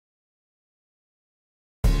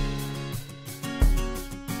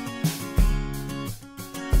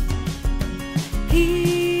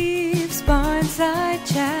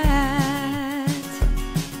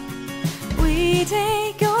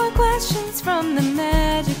from the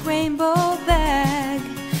magic rainbow bag.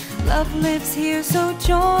 Love lives here, so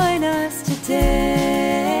join us today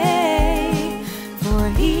for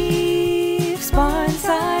Heath's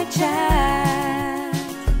Barnside Chat.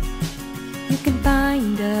 You can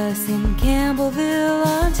find us in Campbellville,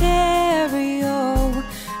 Ontario.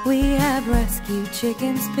 We have rescued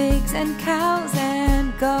chickens, pigs, and cows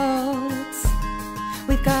and goats.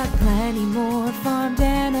 We've got plenty more farmed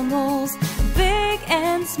animals, big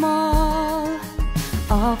and small,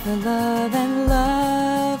 all for love and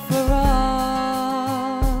love for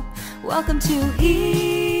all. Welcome to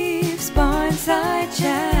Heath's Barnside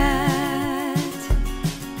Chat.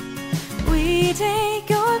 We take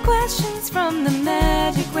your questions from the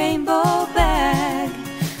magic rainbow bag.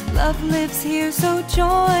 Love lives here, so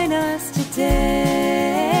join us today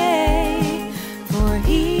for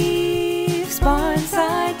Heath's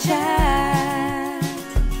Barnside Chat.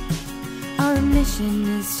 Our mission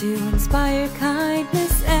is to inspire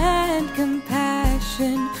kindness and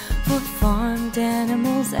compassion for farmed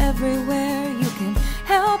animals everywhere. You can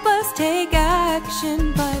help us take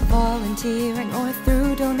action by volunteering or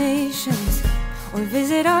through donations, or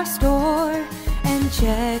visit our store and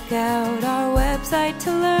check out our website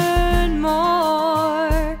to learn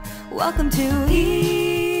more. Welcome to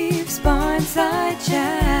Heath's Barnside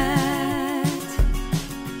Chat.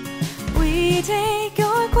 We take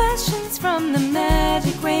your questions from the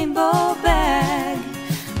magic rainbow bag.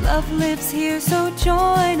 Love lives here, so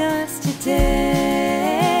join us today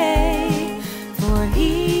for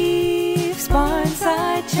Heath's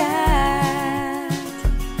Barnside Chat.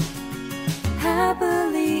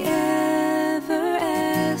 Happily ever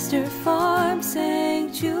after Farm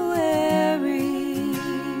Sanctuary.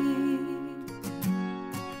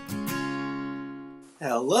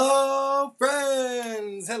 Hello,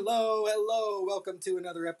 friends! Hello. Welcome to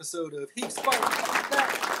another episode of Heath's Barnside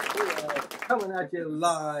Chat. We are coming at you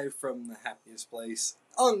live from the happiest place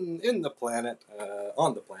on the planet.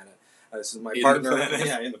 This is my partner.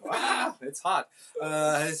 In the planet. It's hot.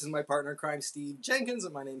 This is my partner in crime, Steve Jenkins,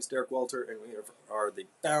 and my name is Derek Walter, and we are the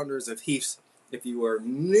founders of Heath's. If you are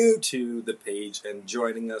new to the page and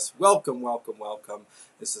joining us, welcome.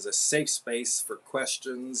 This is a safe space for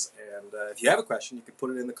questions, and if you have a question, you can put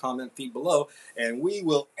it in the comment feed below, and we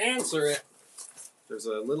will answer it. There's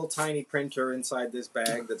a little tiny printer inside this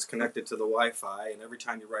bag that's connected to the Wi-Fi, and every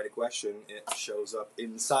time you write a question, it shows up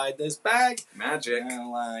inside this bag. Magic.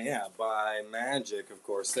 Yeah, by magic, of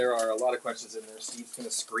course. There are a lot of questions in there. Steve's going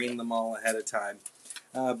to screen them all ahead of time.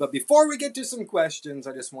 But before we get to some questions,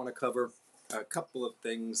 I just want to cover a couple of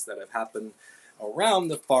things that have happened around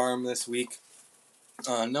the farm this week.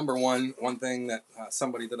 Number one thing that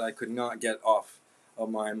somebody that I could not get off of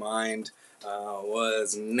my mind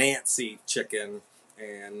was Nancy Chicken.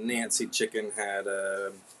 And Nancy Chicken had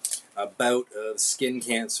a bout of skin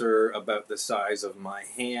cancer about the size of my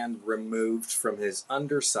hand removed from his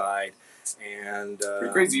underside. And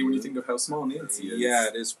pretty crazy when you think of how small Nancy is. Yeah,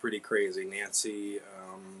 it is pretty crazy. Nancy,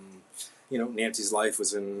 Nancy's life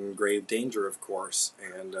was in grave danger, of course,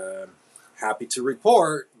 and happy to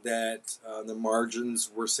report that the margins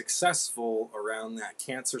were successful around that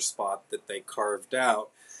cancer spot that they carved out,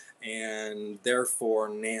 and therefore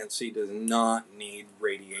Nancy does not need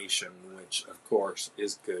radiation, which, of course,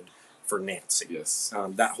 is good for Nancy. Yes.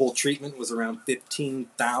 That whole treatment was around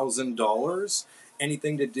 $15,000.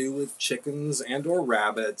 Anything to do with chickens and or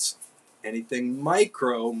rabbits, anything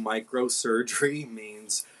micro surgery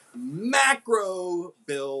means macro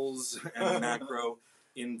bills and macro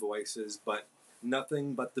invoices, but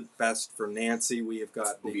nothing but the best for Nancy. We have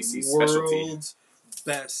got the world's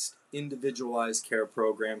best individualized care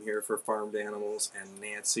program here for farmed animals, and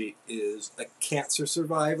Nancy is a cancer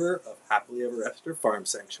survivor of Happily Ever After Farm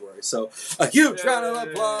Sanctuary. So a huge round of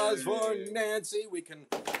applause for Nancy. We can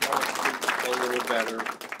a little better.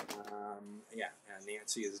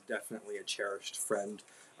 Nancy is definitely a cherished friend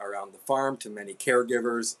around the farm to many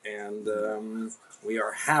caregivers, and we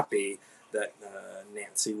are happy that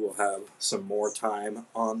Nancy will have some more time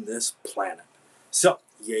on this planet. So,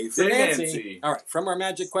 yay for Nancy. All right, from our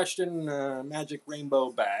magic question, magic rainbow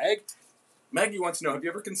bag. Maggie wants to know, have you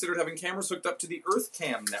ever considered having cameras hooked up to the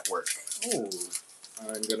EarthCam network? Oh,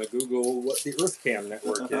 I'm going to Google what the EarthCam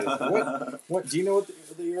network is. What do you know what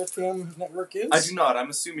the EarthCam network is? I do not. I'm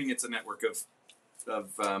assuming it's a network of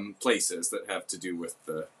places that have to do with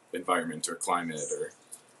the environment or climate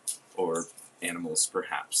or animals,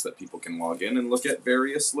 perhaps, that people can log in and look at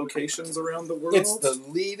various locations around the world. It's the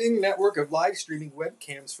leading network of live streaming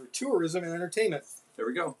webcams for tourism and entertainment. There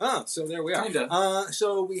we go. So there we are. Kinda.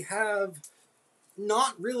 So we have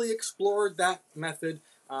not really explored that method.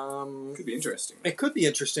 Could be interesting. It could be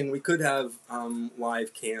interesting. We could have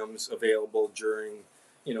live cams available during,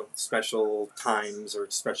 special times or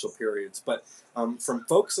special periods. But from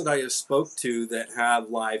folks that I have spoke to that have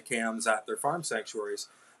live cams at their farm sanctuaries,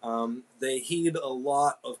 they heed a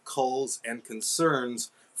lot of calls and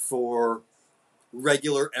concerns for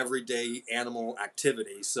regular, everyday animal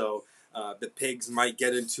activity. So the pigs might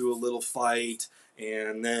get into a little fight,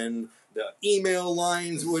 and then the email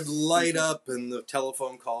lines would light up and the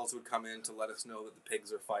telephone calls would come in to let us know that the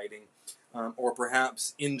pigs are fighting. Or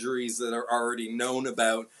perhaps injuries that are already known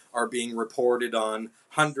about are being reported on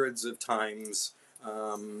hundreds of times.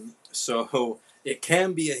 So it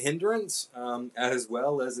can be a hindrance as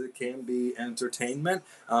well as it can be entertainment.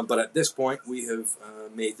 But at this point, we have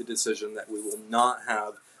made the decision that we will not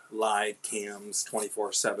have live cams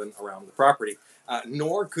 24/7 around the property.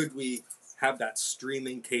 Nor could we have that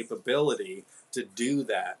streaming capability to do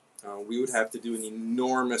that. We would have to do an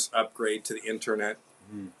enormous upgrade to the internet.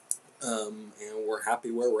 And we're happy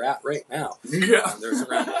where we're at right now. Yeah. There's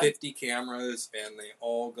around 50 cameras, and they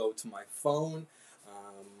all go to my phone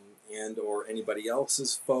and or anybody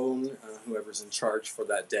else's phone, whoever's in charge for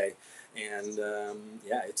that day. And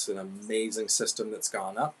it's an amazing system that's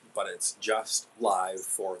gone up, but it's just live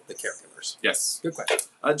for the caregivers. Yes. Good question.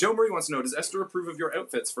 Joe Murray wants to know, does Esther approve of your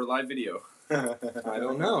outfits for live video? I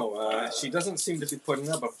don't know. She doesn't seem to be putting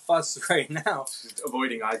up a fuss right now. She's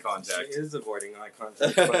avoiding eye contact. She is avoiding eye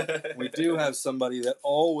contact. But we do have somebody that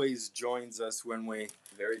always joins us when we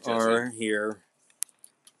are here.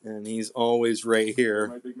 And he's always right here.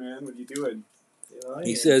 My big man, what are you doing?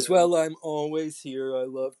 He says, well, I'm always here. I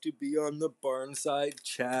love to be on the Barnside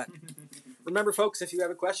Chat. Remember, folks, if you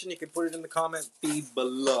have a question, you can put it in the comment feed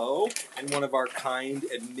below. And one of our kind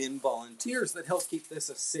admin volunteers that help keep this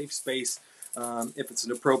a safe space, if it's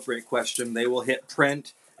an appropriate question, they will hit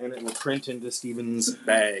print, and it will print into Stephen's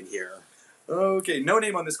bag here. Okay, no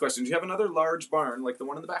name on this question. Do you have another large barn like the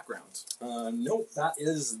one in the background? Nope, that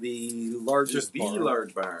is the largest barn. The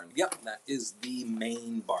large barn. Yep, that is the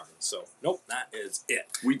main barn. So, nope, that is it.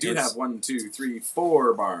 We do have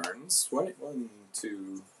 4 barns. What? 1,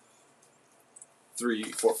 2, 3,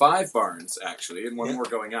 4, 5 barns, actually, and one more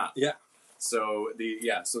going up. Yeah. So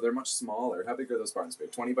so they're much smaller. How big are those barns?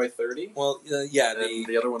 20 by 30? Well, And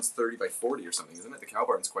the other one's 30 by 40 or something, isn't it? The cow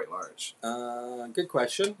barn's quite large. Good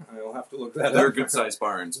question. I'll have to look that up. They're good sized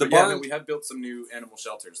barns. We have built some new animal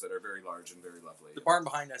shelters that are very large and very lovely. The barn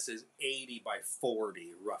behind us is 80 by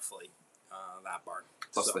 40, roughly. That barn.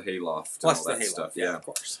 Plus the hay loft. Plus and all the that hay stuff. loft, yeah, of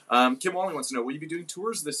course. Kim Walling wants to know, will you be doing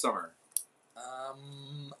tours this summer?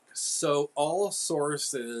 So all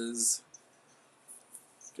sources.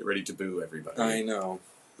 Get ready to boo everybody. I know.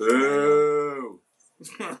 Boo!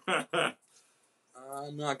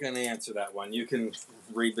 I'm not going to answer that one. You can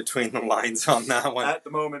read between the lines on that one. At the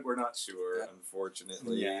moment, we're not sure,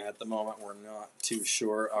 unfortunately. Yeah, at the moment, we're not too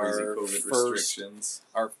sure. Restrictions.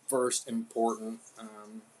 Our first important,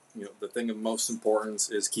 the thing of most importance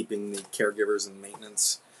is keeping the caregivers and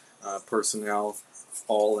maintenance personnel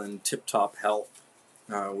all in tip-top health.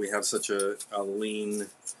 We have such a lean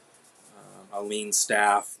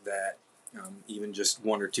staff that even just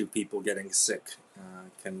 1 or 2 people getting sick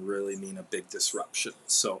can really mean a big disruption.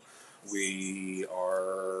 So we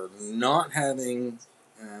are not having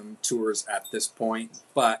tours at this point,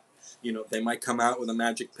 but they might come out with a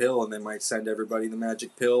magic pill and they might send everybody the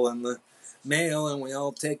magic pill in the mail, and we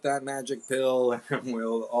all take that magic pill and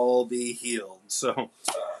we'll all be healed. So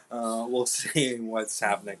we'll see what's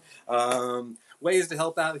happening. Ways to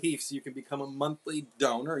help out Heaths. You can become a monthly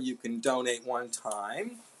donor. You can donate one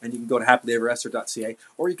time, and you can go to happydayforesther.ca,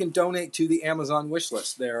 or you can donate to the Amazon wish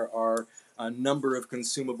list. There are a number of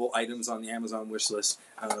consumable items on the Amazon wish list,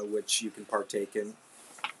 which you can partake in.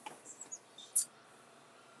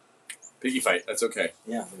 Piggy fight, that's okay.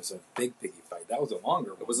 Yeah, there's a big piggy fight. That was a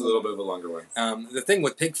longer one. It was a little bit of a longer one. The thing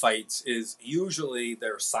with pig fights is usually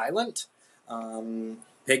they're silent.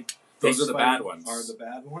 Those are the bad ones. Are the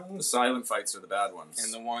bad ones? The silent fights are the bad ones.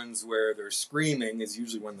 And the ones where they're screaming is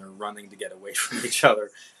usually when they're running to get away from each other.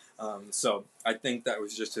 So I think that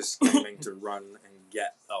was just his screaming to run and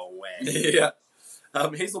get away. Yeah.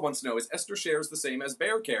 Hazel wants to know, is Esther Shares the same as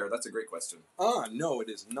Bear Care? That's a great question. No, it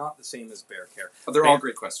is not the same as Bear Care. They're all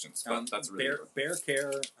great questions, but that's really good. Bear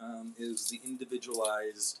Care is the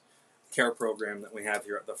individualized care program that we have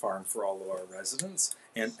here at the farm for all of our residents.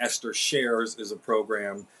 And Esther Shares is a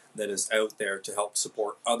program that is out there to help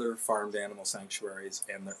support other farmed animal sanctuaries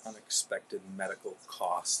and their unexpected medical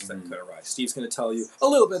costs that could arise. Steve's going to tell you a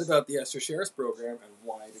little bit about the Esther Shares program and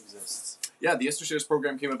why it exists. Yeah, the Esther Shares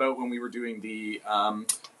program came about when we were doing the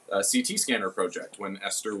CT scanner project when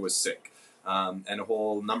Esther was sick. And a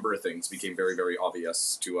whole number of things became very, very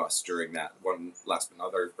obvious to us during that. One, last but not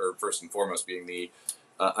other, or first and foremost, being the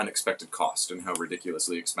unexpected cost and how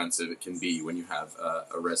ridiculously expensive it can be when you have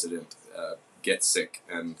a resident get sick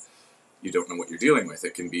and you don't know what you're dealing with.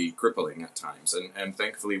 It can be crippling at times. And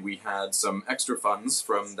thankfully, we had some extra funds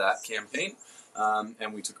from that campaign.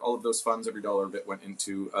 And we took all of those funds, every dollar of it went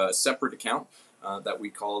into a separate account that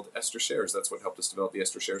we called Esther Shares. That's what helped us develop the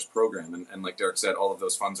Esther Shares program. And like Derek said, all of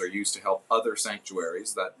those funds are used to help other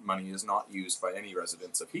sanctuaries. That money is not used by any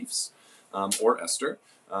residents of Heaths or Esther,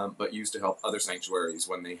 but used to help other sanctuaries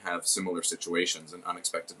when they have similar situations and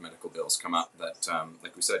unexpected medical bills come up that,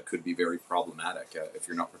 like we said, could be very problematic if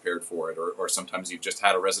you're not prepared for it. Or sometimes you've just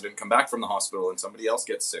had a resident come back from the hospital and somebody else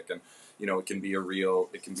gets sick, and it can be a real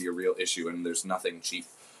issue, and there's nothing cheap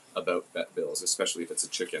about vet bills, especially if it's a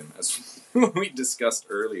chicken, as we discussed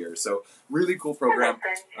earlier. So really cool program.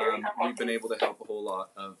 We've been able to help a whole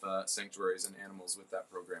lot of sanctuaries and animals with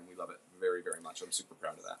that program. We love it very, very much. I'm super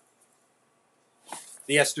proud of that.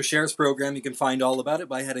 The Esther Shares program, you can find all about it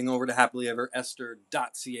by heading over to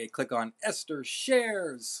happilyeveresther.ca. Click on Esther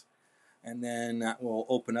Shares, and then that will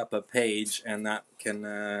open up a page, and that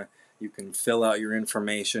can you can fill out your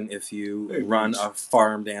information if you run a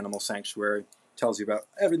farmed animal sanctuary. Tells you about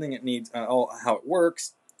everything it needs, how it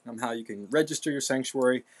works, how you can register your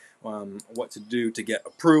sanctuary, what to do to get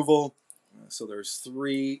approval. So there's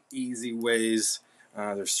three easy ways.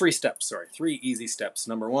 There's 3 steps, 3 easy steps.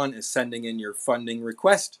 Number 1 is sending in your funding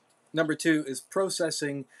request. Number 2 is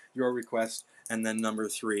processing your request. And then number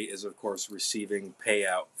 3 is, of course, receiving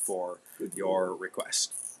payout for your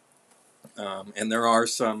request. And there are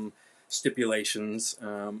some stipulations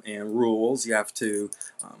and rules you have to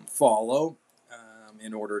follow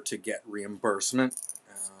in order to get reimbursement.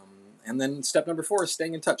 And then step number 4 is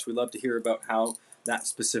staying in touch. We love to hear about how that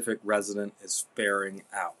specific resident is faring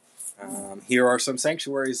out. Here are some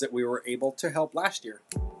sanctuaries that we were able to help last year.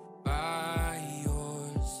 By your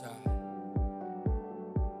side,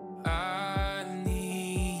 I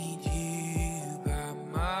need you by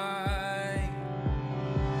mine.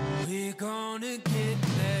 We're gonna get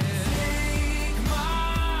there. Take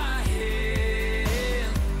my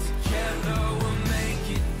hand. Together we'll make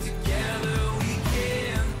it. Together we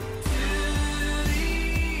can. To the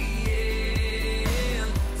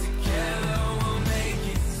end. Together we'll make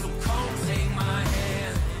it. So come take my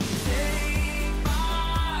hand. Take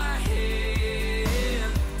my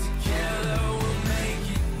hand. Together we'll make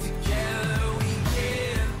it. Together we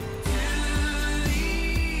can. To the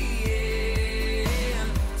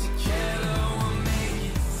end. Together we'll make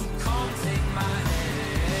it. So come take my hand.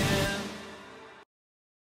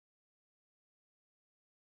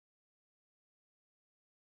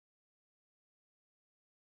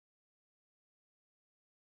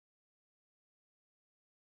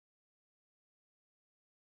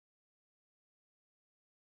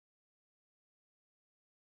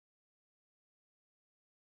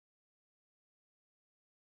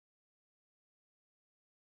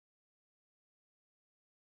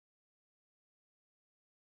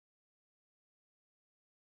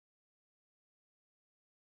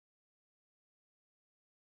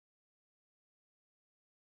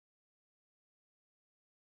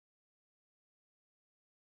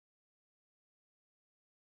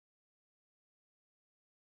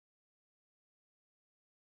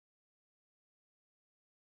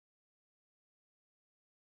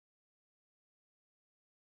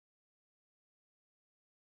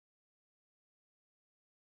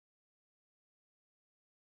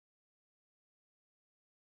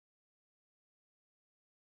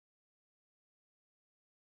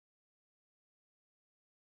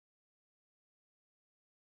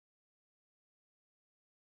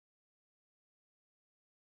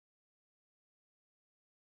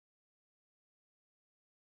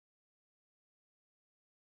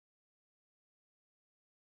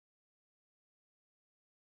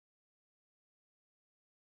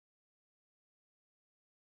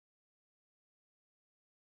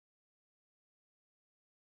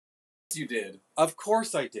 You did. Of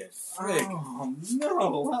course I did. Frig. Oh,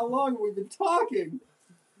 no. How long have we been talking?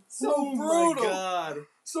 So Oh brutal. my God.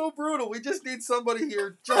 So brutal. We just need somebody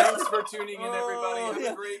here. Thanks for tuning in, everybody. Oh, Have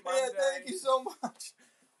yeah. a great Yeah, Monday. thank you so much.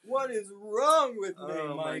 What is wrong with me?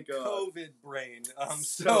 Oh, my God. COVID brain.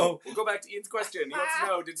 So we'll go back to Ian's question. He wants to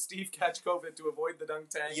know, did Steve catch COVID to avoid the dunk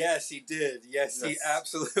tank? Yes, he did. Yes, he Yes.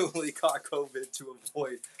 absolutely caught COVID to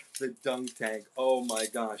avoid the dunk tank. Oh my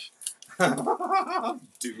gosh.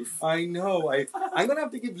 Doof. I know. I'm gonna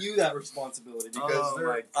have to give you that responsibility because Oh,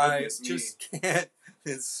 my I goodness me. just can't.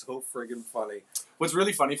 It's so friggin' funny. What's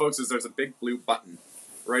really funny, folks, is there's a big blue button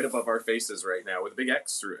right above our faces right now with a big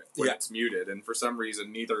X through it when Yeah. it's muted, and for some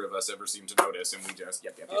reason neither of us ever seem to notice, and we just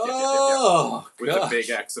yep, Oh, with gosh. the big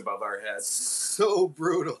X above our heads. So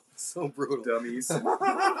brutal. So brutal. Dummies. So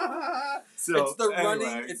it's the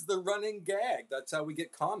anyway. running gag. That's how we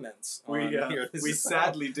get comments on We here. we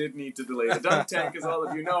sadly did need to delay the dunk tank, as all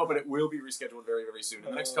of you know, but it will be rescheduled very, very soon. In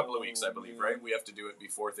the next couple of weeks, I believe, right? We have to do it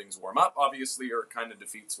before things warm up, obviously, or it kind of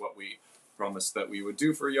defeats what we promised that we would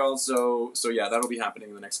do for y'all. So yeah, that'll be happening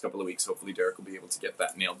in the next couple of weeks. Hopefully Derek will be able to get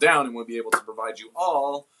that nailed down, and we'll be able to provide you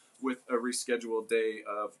all with a rescheduled day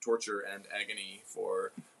of torture and agony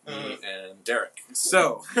for me and Derek.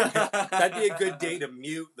 So That'd be a good day to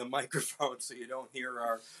mute the microphone so you don't hear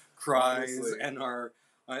our cries Honestly. and our.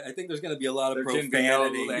 I think there's going to be a lot of There can be no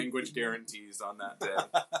profanity. language guarantees on that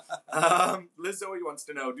day. Liz Zoe wants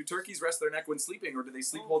to know, do turkeys rest their neck when sleeping, or do they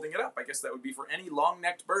sleep holding it up? I guess that would be for any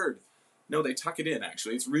long-necked bird. No, they tuck it in,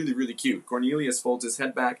 actually. It's really, really cute. Cornelius folds his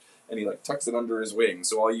head back, and he tucks it under his wing,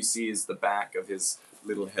 so all you see is the back of his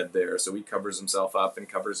little head there. So he covers himself up and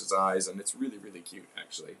covers his eyes, and it's really, really cute,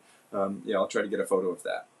 actually. Yeah, I'll try to get a photo of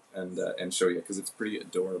that and show you, because it's pretty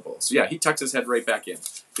adorable. So yeah, he tucks his head right back in.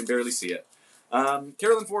 You can barely see it.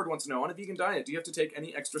 Carolyn Ford wants to know, on a vegan diet, do you have to take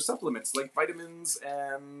any extra supplements, like vitamins,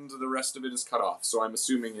 and the rest of it is cut off? So I'm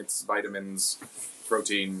assuming it's vitamins,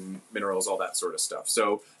 protein, minerals, all that sort of stuff.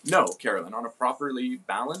 So no, Carolyn, on a properly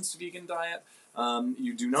balanced vegan diet,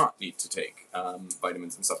 you do not need to take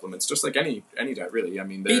vitamins and supplements, just like any diet, really. I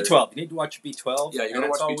mean, B12. You need to watch B12. Yeah, you and gotta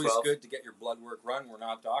it's watch always B12. good to get your blood work run. We're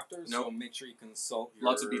not doctors, Nope. so make sure you consult your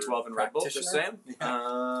Lots of B12 and Red Bull, just saying.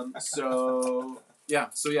 Yeah.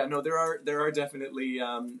 No, there are definitely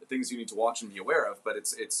things you need to watch and be aware of, but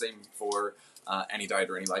it's same for any diet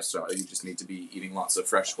or any lifestyle. You just need to be eating lots of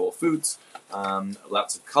fresh whole foods,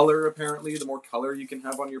 lots of color. Apparently, the more color you can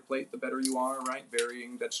have on your plate, the better you are, right?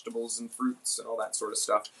 Varying vegetables and fruits and all that sort of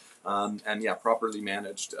stuff. And yeah, properly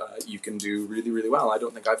managed, you can do really, really well. I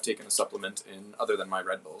don't think I've taken a supplement other than my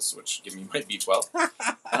Red Bulls, which give me my B12.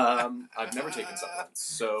 I've never taken supplements.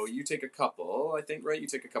 So you take a couple, I think, right? You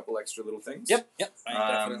take a couple extra little things. Yep,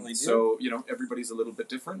 I definitely do. So, everybody's a little bit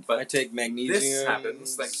different, but I take magnesium. this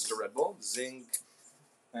happens thanks to Red Bull. Zinc,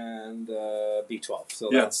 and B12.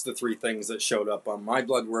 So Yeah. that's the three things that showed up on my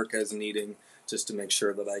blood work as needing, just to make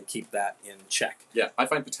sure that I keep that in check. Yeah, I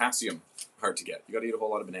find potassium hard to get. You got to eat a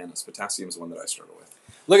whole lot of bananas. Potassium is one that I struggle with.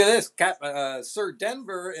 Look at this. Sir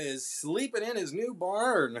Denver is sleeping in his new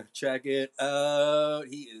barn. Check it out.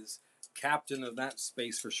 He is captain of that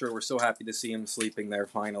space for sure. We're so happy to see him sleeping there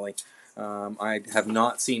finally. I have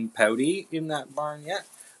not seen Pouty in that barn yet.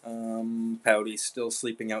 Pouty's still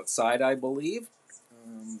sleeping outside, I believe.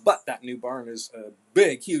 But that new barn is a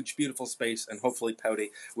big, huge, beautiful space, and hopefully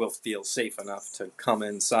Pouty will feel safe enough to come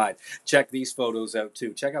inside. Check these photos out,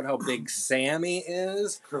 too. Check out how big Sammy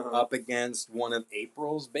is up against one of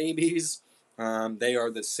April's babies. They are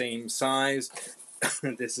the same size.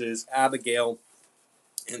 This is Abigail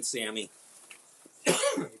and Sammy.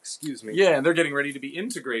 Excuse me. Yeah, and they're getting ready to be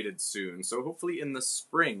integrated soon. So hopefully in the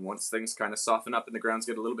spring, once things kind of soften up and the grounds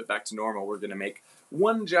get a little bit back to normal, we're going to make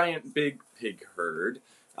one giant big pig herd.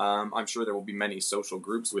 I'm sure there will be many social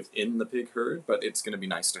groups within the pig herd, but it's going to be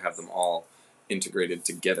nice to have them all integrated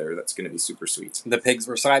together. That's going to be super sweet. The pigs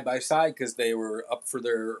were side by side because they were up for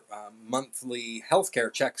their monthly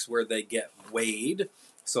healthcare checks where they get weighed.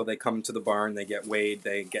 So they come to the barn, they get weighed,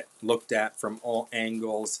 they get looked at from all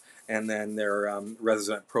angles, and then their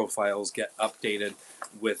resident profiles get updated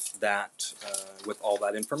with that, with all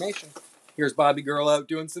that information. Here's Bobby Girl out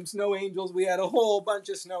doing some snow angels. We had a whole bunch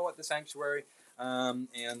of snow at the sanctuary, and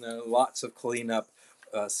lots of cleanup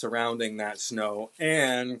surrounding that snow.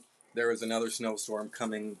 And there is another snowstorm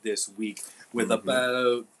coming this week with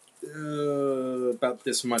about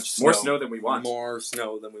this much snow. More snow than we want. More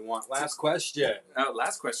snow than we want. Last question.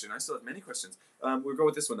 Last question. I still have many questions. We'll go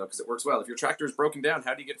with this one, though, because it works well. If your tractor is broken down,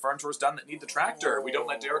 how do you get farm chores done that need the tractor? We don't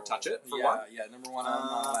let Derek touch it, for one. Yeah, number one, I'm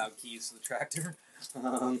not allowed keys to the tractor.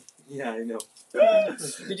 Yeah, I know.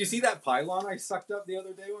 Did you see that pylon I sucked up the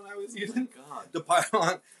other day when I was using? God. The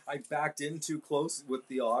pylon, I backed in too close with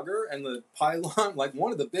the auger, and the pylon, like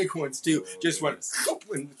one of the big ones too, just went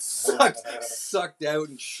and sucked out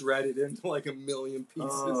and shredded into like a million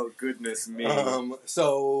pieces. Oh, goodness me.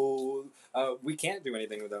 So we can't do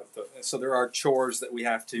anything without so there are chores that we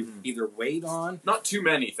have to either wait on. Not too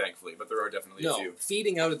many, thankfully, but there are definitely a few.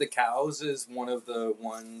 Feeding out of the cows is one of the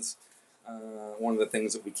ones. One of the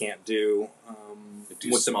things that we can't do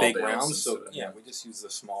with the big rounds. So yeah, we just use the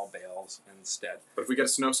small bales instead. But if we get a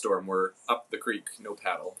snowstorm, we're up the creek, no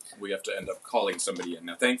paddle. We have to end up calling somebody in.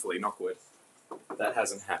 Now, thankfully, knock wood, That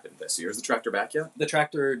hasn't happened this year. Is the tractor back yet? The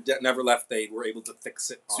tractor never left. They were able to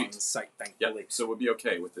fix it on Sweet. site, Yep. thankfully. So we'll be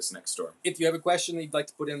okay with this next storm. If you have a question that you'd like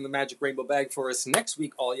to put in the Magic Rainbow bag for us next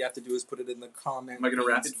week, all you have to do is put it in the comment. Am I going to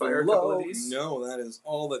rapid fire below. a couple of these? No, that is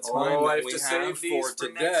all the time Oh, I that have we to have save these for for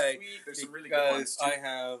today. next week. There's some really good ones, Because too. I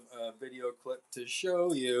have a video clip to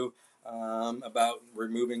show you about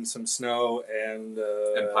removing some snow and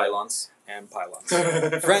pylons. And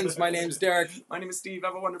pylons. Friends, my name's Derek. My name is Steve.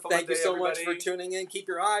 Have a wonderful Thank day, you so everybody. much for tuning in. Keep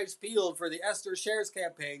your eyes peeled for the Esther Shares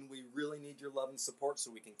campaign. We really need your love and support so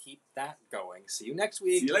we can keep that going. See you next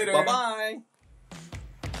week. See you later. Bye-bye.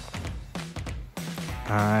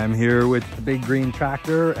 I'm here with the big green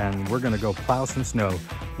tractor and we're gonna go plow some snow.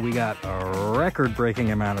 We got a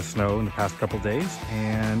record-breaking amount of snow in the past couple days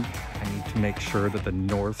and I need to make sure that the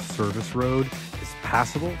North Service Road is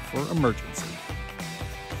passable for emergency.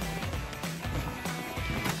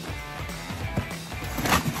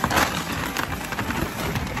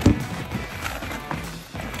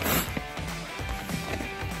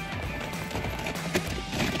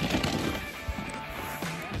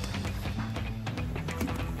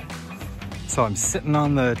 So I'm sitting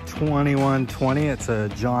on the 2120. It's a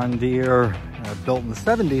John Deere built in the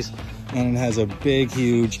 70s, and it has a big,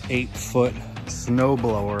 huge 8-foot snow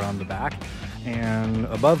blower on the back. And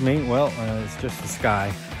above me, well, it's just the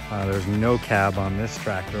sky. There's no cab on this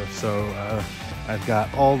tractor, so I've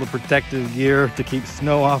got all the protective gear to keep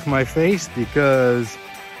snow off my face because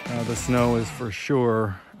the snow is for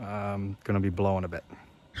sure gonna be blowing a bit.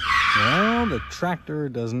 Well, the tractor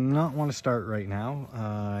does not want to start right now.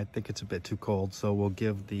 I think it's a bit too cold, so we'll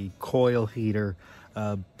give the coil heater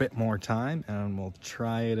a bit more time and we'll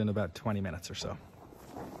try it in about 20 minutes or so.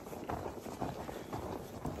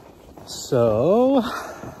 So,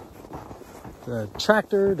 the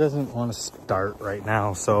tractor doesn't want to start right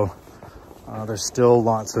now, so there's still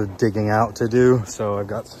lots of digging out to do. So I've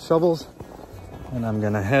got some shovels and I'm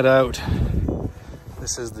gonna head out.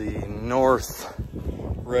 This is the north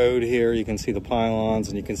road here. You can see the pylons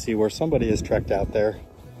and you can see where somebody has trekked out there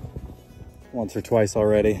once or twice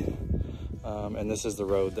already. And this is the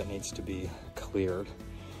road that needs to be cleared.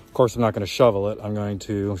 Of course, I'm not going to shovel it. I'm going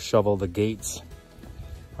to shovel the gates.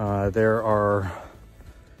 There are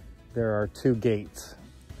 2 gates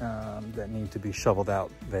that need to be shoveled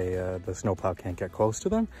out. The snowplow can't get close to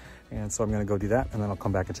them. And so I'm going to go do that, and then I'll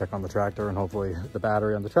come back and check on the tractor, and hopefully the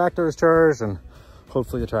battery on the tractor is charged, and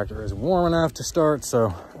hopefully the tractor is warm enough to start.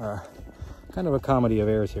 So kind of a comedy of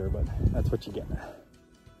errors here, but that's what you get.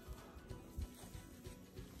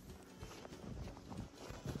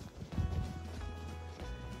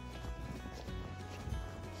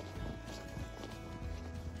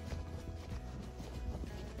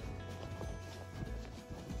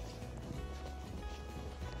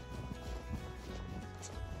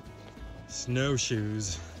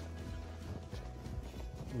 Snowshoes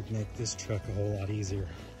would make this truck a whole lot easier.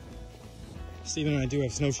 Steven and I do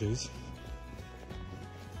have snowshoes,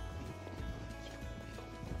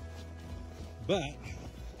 but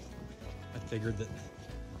I figured that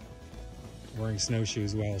wearing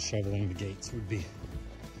snowshoes while shoveling the gates would be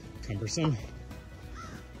cumbersome.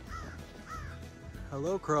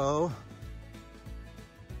 Hello, Crow.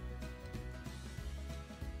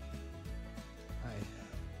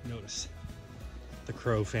 I notice the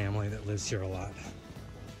Crow family that lives here a lot.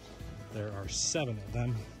 There are 7 of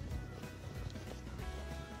them.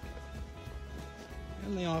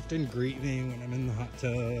 And they often greet me when I'm in the hot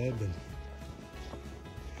tub and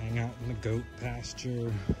hang out in the goat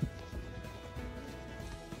pasture.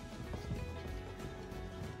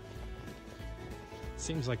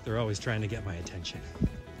 Seems like they're always trying to get my attention.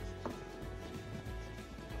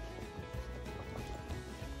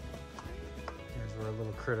 Here's where a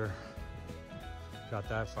little critter got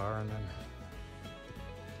that far and then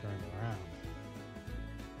turned around.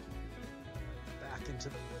 Back into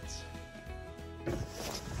the woods.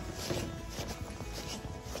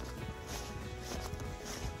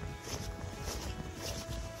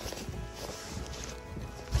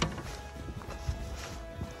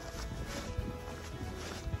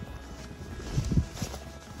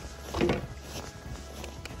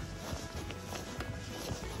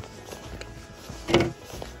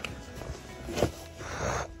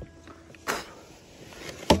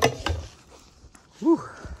 Whew.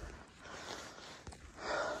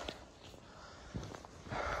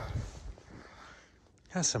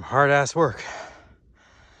 That's some hard-ass work.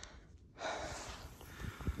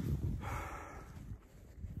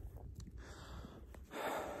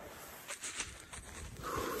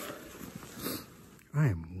 I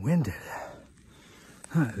am winded.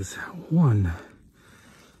 That is one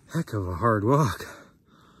heck of a hard walk.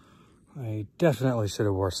 I definitely should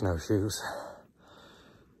have wore snowshoes.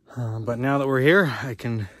 But now that we're here, I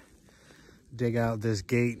can dig out this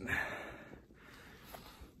gate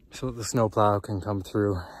so that the snowplow can come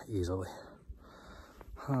through easily.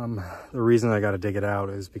 The reason I got to dig it out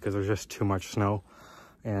is because there's just too much snow.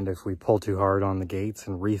 And if we pull too hard on the gates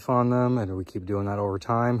and reef on them, and we keep doing that over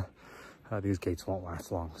time, these gates won't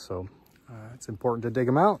last long. So it's important to dig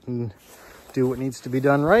them out and do what needs to be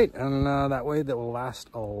done right. And that way that will last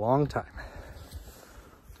a long time.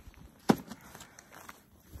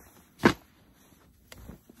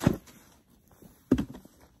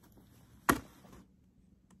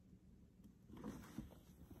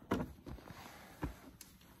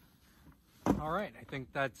 All right, I think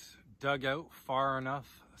that's dug out far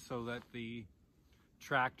enough so that the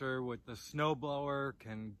tractor with the snowblower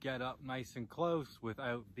can get up nice and close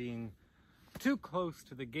without being too close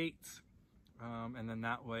to the gates. And then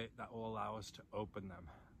that way, that will allow us to open them.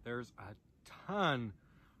 There's a ton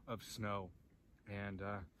of snow, and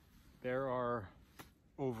there are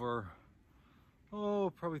over,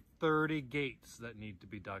 probably 30 gates that need to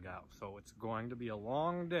be dug out. So it's going to be a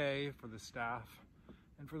long day for the staff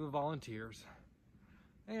and for the volunteers.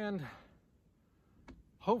 And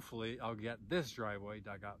hopefully I'll get this driveway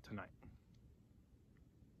dug out tonight.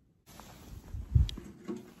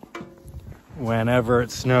 Whenever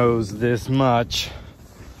it snows this much,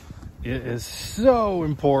 it is so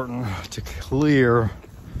important to clear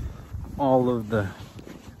all of the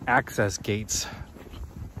access gates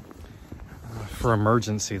for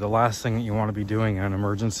emergency. The last thing that you want to be doing in an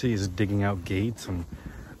emergency is digging out gates and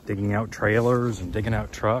digging out trailers and digging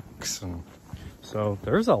out trucks. And so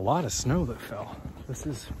there's a lot of snow that fell. This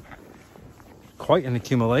is quite an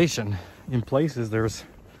accumulation. In places there's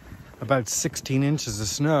about 16 inches of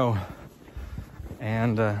snow.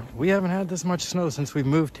 And we haven't had this much snow since we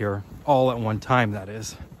moved here, all at one time, that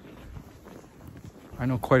is. I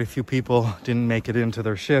know quite a few people didn't make it into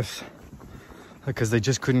their shifts because they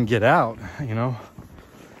just couldn't get out, you know.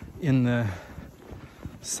 In the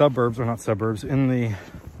suburbs, or not suburbs, in the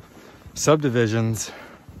subdivisions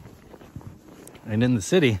and in the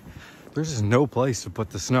city, there's just no place to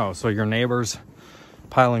put the snow. So your neighbors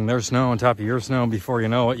piling their snow on top of your snow, before you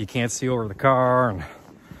know it, you can't see over the car, and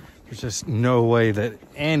there's just no way that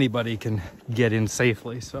anybody can get in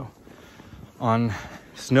safely. So on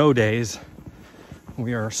snow days,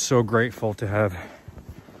 we are so grateful to have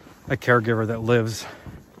a caregiver that lives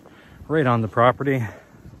right on the property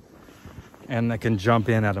and that can jump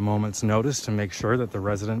in at a moment's notice to make sure that the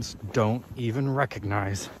residents don't even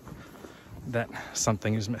recognize that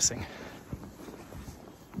something is missing.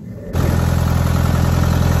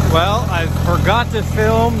 Well, I forgot to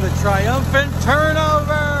film the triumphant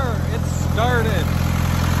turnover. It started.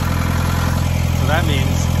 So that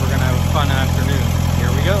means we're gonna have a fun afternoon.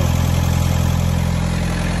 Here we go.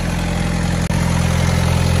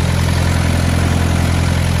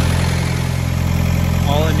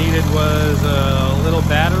 All it needed was a little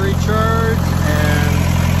battery charge and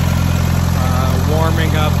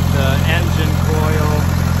warming up the engine coil.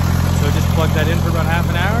 So just plug that in for about half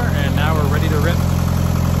an hour, and now we're ready to rip.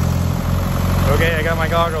 Okay, I got my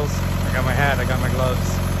goggles, I got my hat, I got my gloves,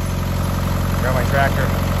 I got my tractor,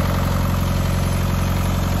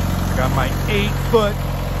 I got my 8-foot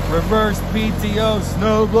reverse PTO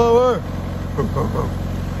snowblower.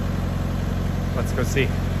 Let's go see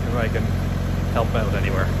if I can help out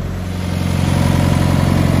anywhere.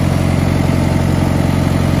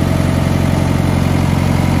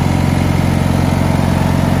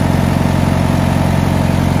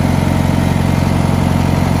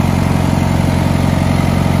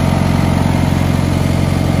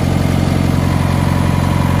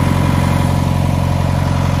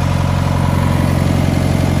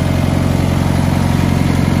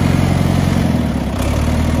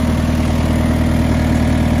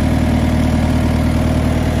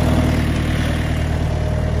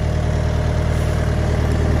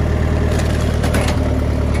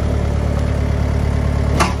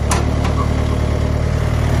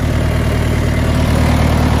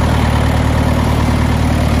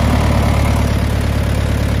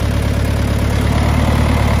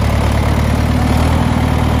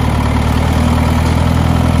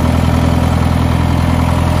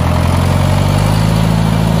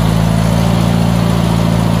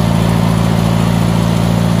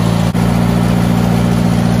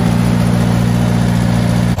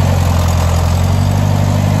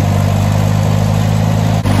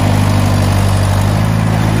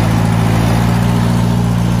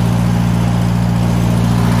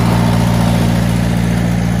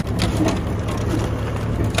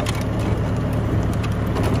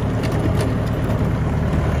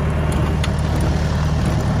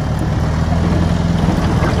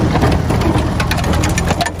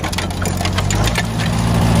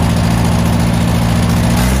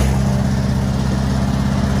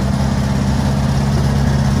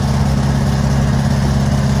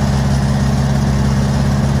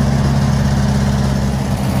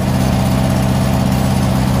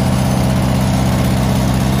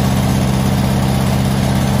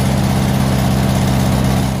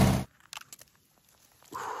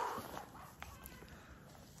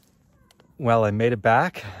 Well, I made it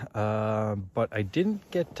back, but I didn't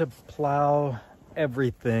get to plow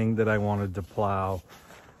everything that I wanted to plow,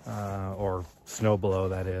 or snow blow,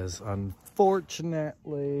 that is.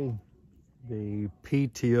 Unfortunately, the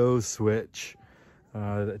PTO switch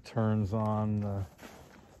that turns on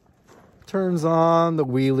the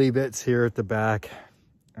wheelie bits here at the back,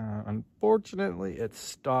 unfortunately it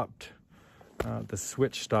stopped. The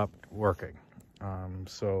switch stopped working.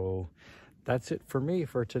 So that's it for me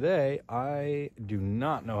for today. I do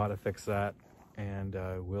not know how to fix that, and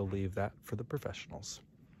we'll leave that for the professionals.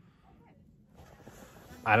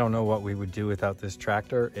 I don't know what we would do without this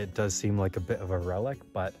tractor. It does seem like a bit of a relic,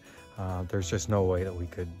 but there's just no way that we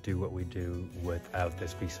could do what we do without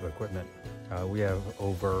this piece of equipment. We have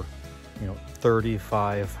over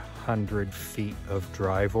 3,500 feet of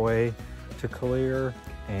driveway to clear,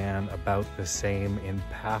 and about the same in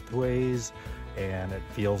pathways, and it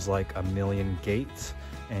feels like a million gates,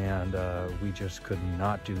 and we just could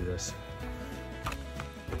not do this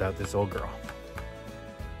without this old girl.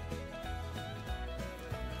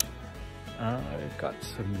 I've got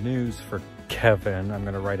some news for Kevin. I'm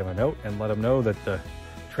going to write him a note and let him know that the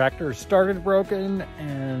tractor started broken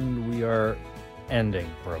and we are ending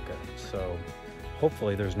broken. So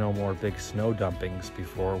hopefully there's no more big snow dumpings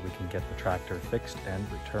before we can get the tractor fixed and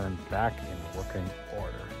returned back in working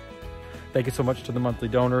order. Thank you so much to the monthly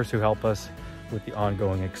donors who help us with the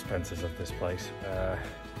ongoing expenses of this place.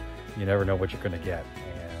 You never know what you're going to get.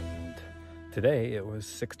 And today it was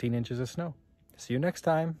 16 inches of snow. See you next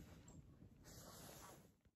time.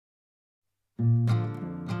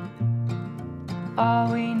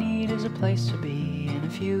 All we need is a place to be and a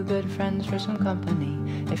few good friends for some company.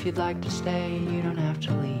 If you'd like to stay, you don't have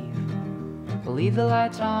to leave. We'll leave the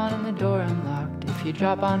lights on and the door unlocked. If you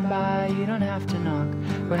drop on by, you don't have to knock.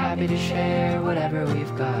 We're happy to share whatever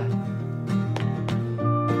we've got.